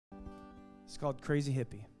It's called Crazy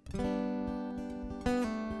Hippie.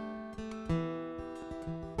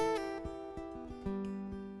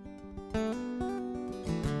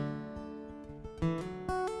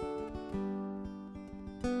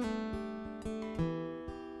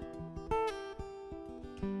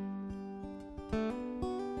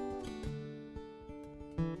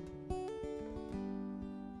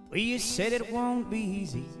 Well, you said it won't be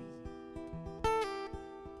easy.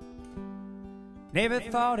 Never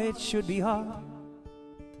thought it should be hard.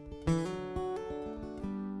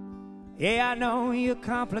 Yeah, I know you're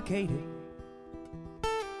complicated.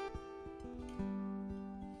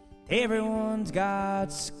 Everyone's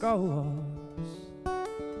got scars.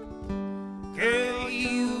 Girl,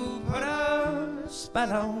 you put a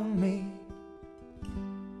spell on me,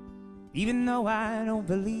 even though I don't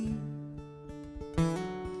believe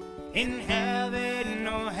in heaven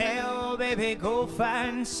or hell. Baby, go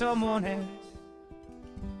find someone else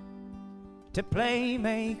to play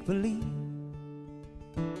make-believe.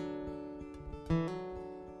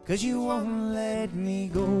 'Cause you won't let me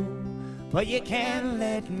go, but you can't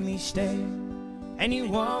let me stay. And you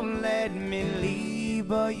won't let me leave,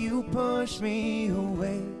 but you push me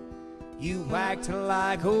away. You act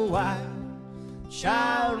like a wild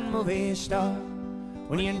child movie star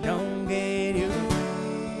when you don't get your way.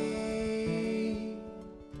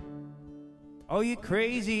 Oh, you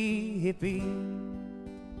crazy hippie.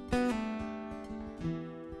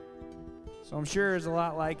 So I'm sure it's a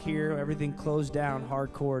lot like here. Everything closed down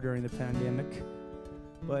hardcore during the pandemic.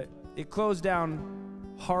 But it closed down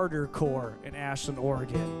harder core in Ashland,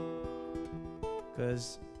 Oregon.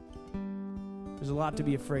 Because there's a lot to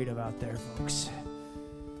be afraid of out there, folks.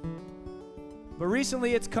 But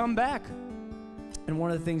recently it's come back. And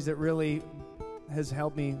one of the things that really has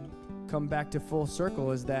helped me come back to full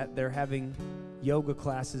circle is that they're having yoga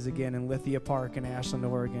classes again in Lithia Park in Ashland,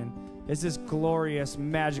 Oregon. It's this glorious,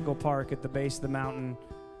 magical park at the base of the mountain.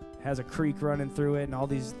 It has a creek running through it and all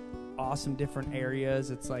these awesome different areas.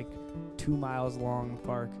 It's like 2 miles long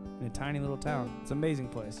park in a tiny little town. It's an amazing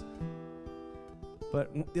place.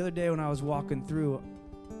 But the other day when I was walking through,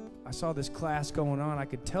 I saw this class going on. I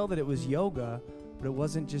could tell that it was yoga, but it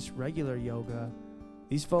wasn't just regular yoga.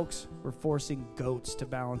 These folks were forcing goats to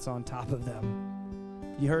balance on top of them.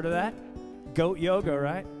 You heard of that? Goat yoga,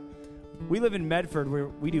 right? We live in Medford where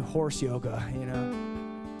we do horse yoga, you know.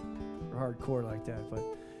 We're hardcore like that. But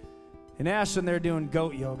in Ashland, they're doing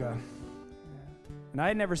goat yoga. And I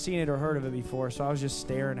had never seen it or heard of it before, so I was just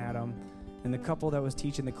staring at them. And the couple that was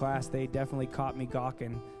teaching the class, they definitely caught me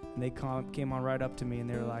gawking. And they came on right up to me, and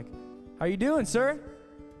they were like, "How you doing, sir?"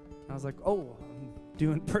 And I was like, "Oh, I'm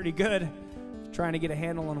doing pretty good. Trying to get a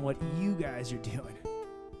handle on what you guys are doing."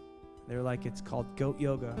 They're like, "It's called goat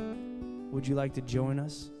yoga. Would you like to join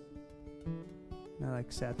us?" And I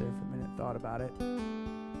sat there for a minute, thought about it.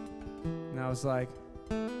 And I was like,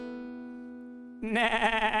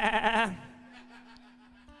 nah.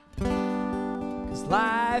 'Cause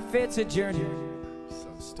life, it's a journey.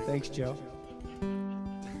 So thanks, Joe.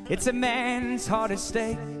 It's a man's hardest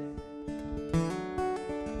stake.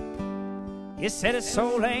 You said a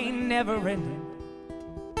soul ain't never ending.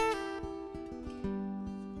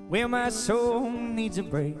 Well, my soul needs a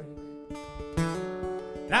break.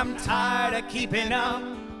 I'm tired of keeping up,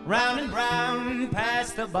 round and round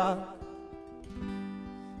past the buck.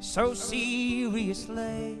 So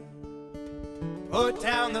seriously, put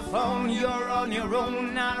down the phone, you're on your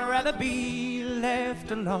own. I'd rather be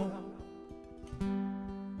left alone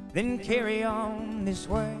than carry on this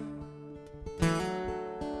way.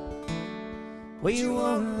 Well, you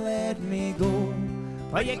won't let me go,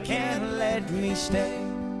 but you can't let me stay.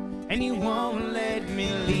 And you won't let me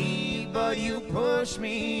leave, but you push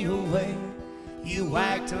me away. You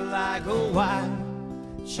act like a wild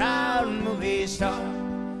child movie star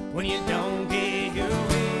when you don't get your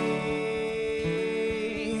way.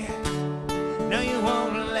 No, you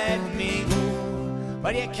won't let me go,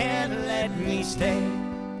 but you can't let me stay.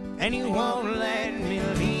 And you won't let me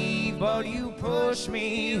leave, but you push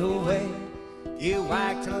me away. You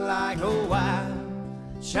act like a wild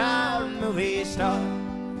child movie star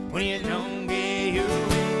when you don't get your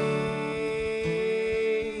way.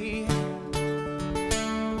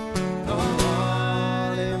 Oh,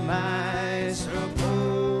 what am I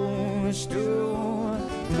supposed to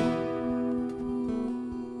do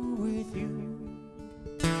with you?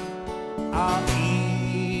 I'll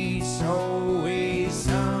be always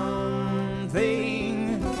something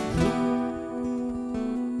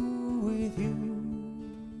with you.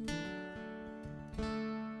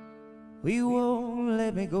 We won't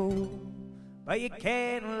let me go, but you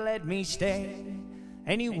can't let me stay.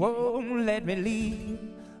 And you won't let me leave,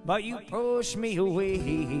 but you push me away,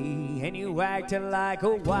 and you acted like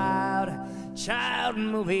a wild child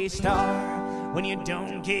movie star when you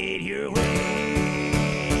don't get your way.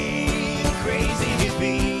 Crazy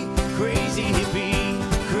hippie, crazy hippie,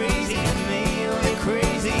 crazy male and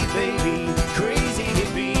crazy baby, crazy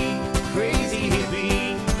hippie, crazy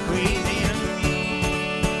hippie, crazy of me.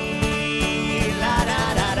 La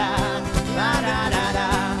da da da, la da da da,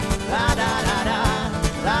 la da da da,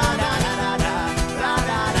 la da da da, la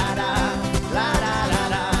da da da, la da da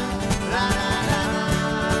da, la da da da.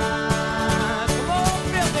 Come on,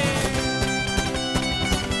 building.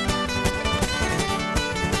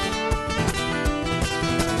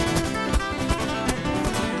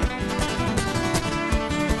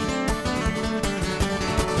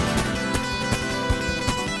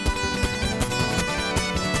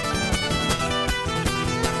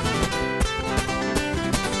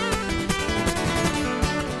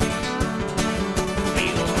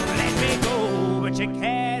 You won't let me go, but you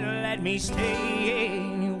can't let me stay.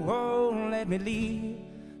 You won't let me leave,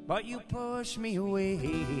 but you push me away,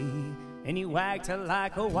 and you act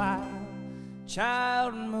like a wild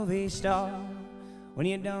child movie star when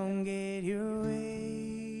you don't get your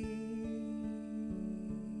way.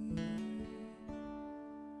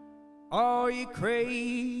 Oh, you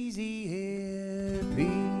crazy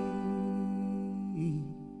hippie.